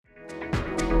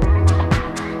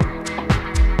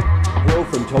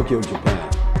Tokyo,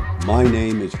 Japan. My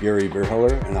name is Gary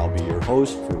Verheller, and I'll be your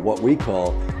host for what we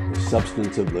call the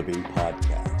Substance of Living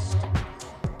podcast.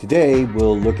 Today,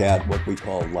 we'll look at what we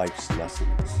call life's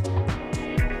lessons.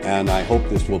 And I hope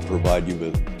this will provide you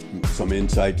with some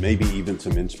insight, maybe even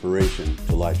some inspiration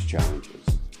to life's challenges.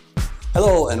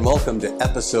 Hello, and welcome to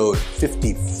episode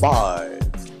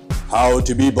 55, How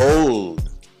to Be Bold.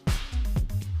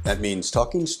 That means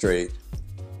talking straight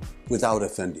without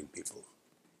offending people.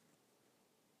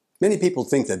 Many people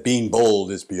think that being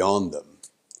bold is beyond them.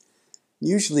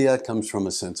 Usually that comes from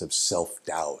a sense of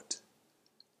self-doubt.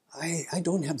 I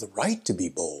don't have the right to be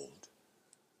bold.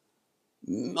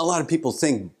 A lot of people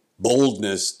think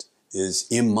boldness is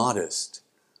immodest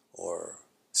or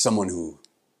someone who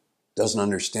doesn't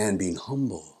understand being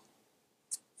humble.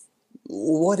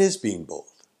 What is being bold?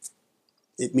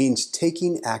 It means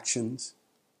taking actions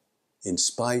in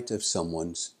spite of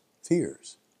someone's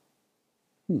fears.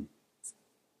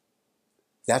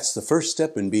 That's the first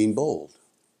step in being bold.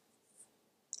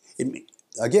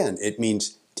 It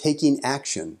means taking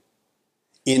action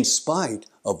in spite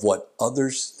of what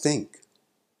others think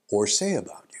or say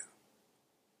about you.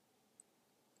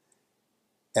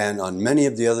 And on many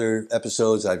of the other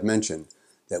episodes I've mentioned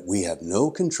that we have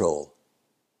no control.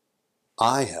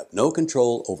 I have no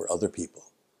control over other people.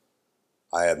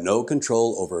 I have no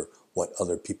control over what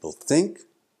other people think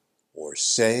or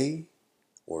say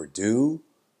or do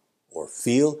or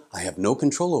feel. I have no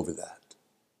control over that.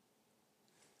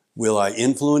 Will I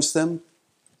influence them?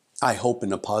 I hope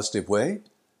in a positive way.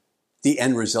 The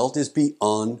end result is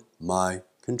beyond my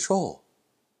control.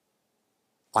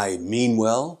 I mean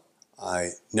well. I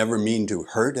never mean to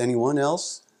hurt anyone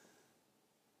else.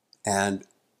 And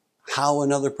how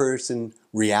another person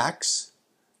reacts,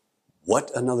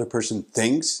 what another person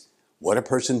thinks, what a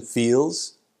person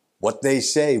feels, what they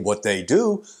say, what they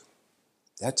do,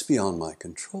 that's beyond my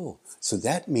control. So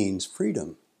that means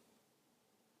freedom.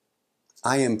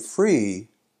 I am free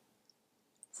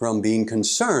from being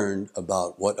concerned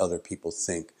about what other people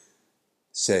think,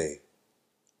 say,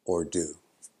 or do.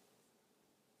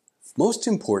 Most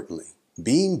importantly,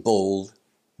 being bold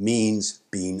means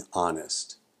being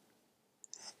honest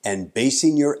and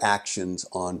basing your actions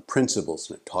on principles,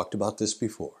 and I've talked about this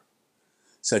before,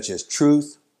 such as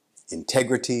truth,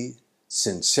 integrity,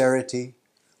 sincerity,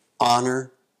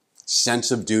 honor,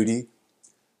 sense of duty.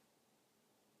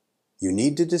 You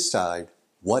need to decide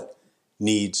what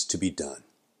needs to be done.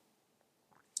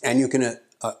 And you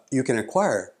can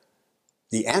acquire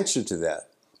the answer to that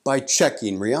by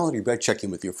checking reality, by checking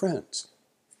with your friends,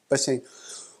 by saying,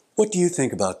 what do you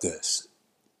think about this?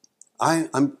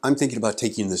 I'm thinking about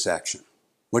taking this action.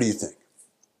 What do you think?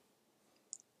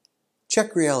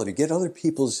 Check reality, get other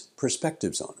people's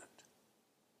perspectives on it.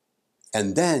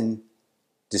 And then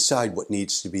decide what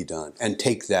needs to be done and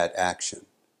take that action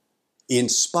in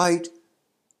spite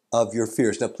of your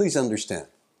fears. Now, please understand,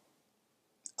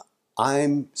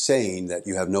 I'm saying that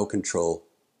you have no control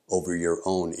over your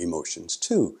own emotions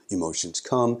too. Emotions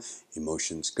come,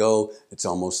 emotions go. It's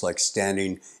almost like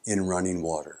standing in running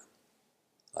water,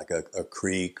 like a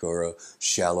creek or a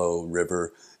shallow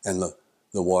river, and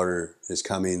the water is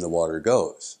coming, the water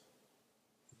goes.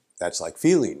 That's like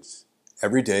feelings.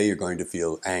 Every day you're going to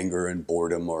feel anger and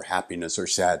boredom or happiness or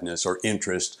sadness or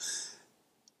interest.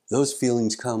 Those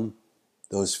feelings come,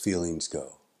 those feelings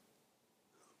go.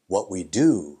 What we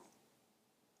do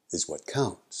is what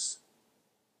counts.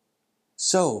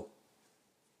 So,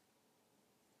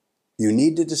 you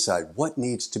need to decide what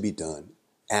needs to be done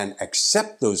and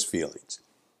accept those feelings.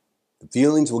 The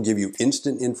feelings will give you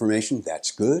instant information. That's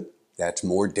good. That's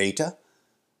more data.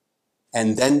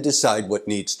 And then decide what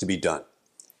needs to be done.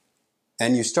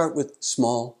 And you start with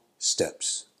small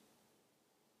steps.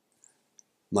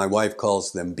 My wife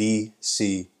calls them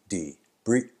BCD.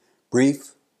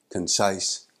 Brief,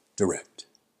 concise, direct.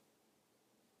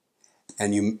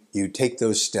 And you take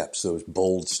those steps, those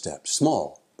bold steps,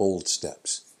 small, bold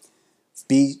steps.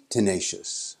 Be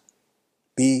tenacious.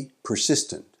 Be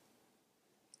persistent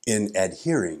in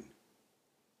adhering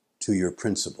to your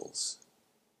principles.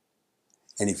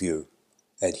 And if you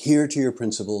adhere to your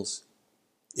principles,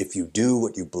 if you do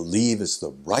what you believe is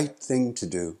the right thing to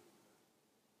do,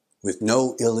 with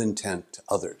no ill intent to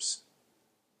others,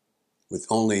 with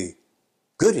only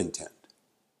good intent,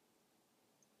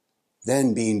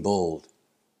 then being bold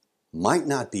might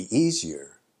not be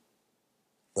easier,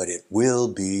 but it will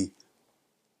be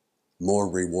more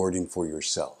rewarding for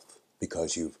yourself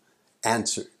because you've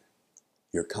answered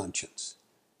your conscience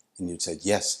and you said,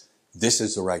 yes, this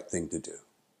is the right thing to do.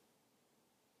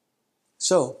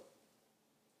 So,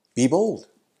 be bold.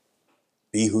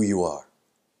 Be who you are.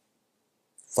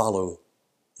 Follow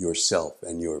yourself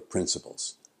and your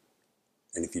principles.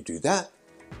 And if you do that,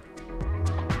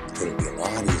 it'll be a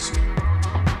lot easier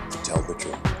to tell the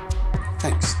truth.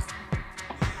 Thanks.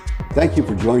 Thank you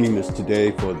for joining us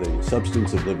today for the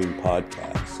Substance of Living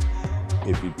podcast.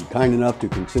 If you'd be kind enough to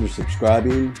consider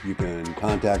subscribing, you can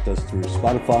contact us through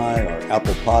Spotify or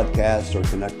Apple Podcasts or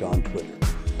connect on Twitter.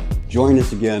 Join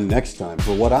us again next time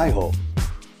for what I hope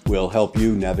will help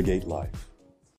you navigate life.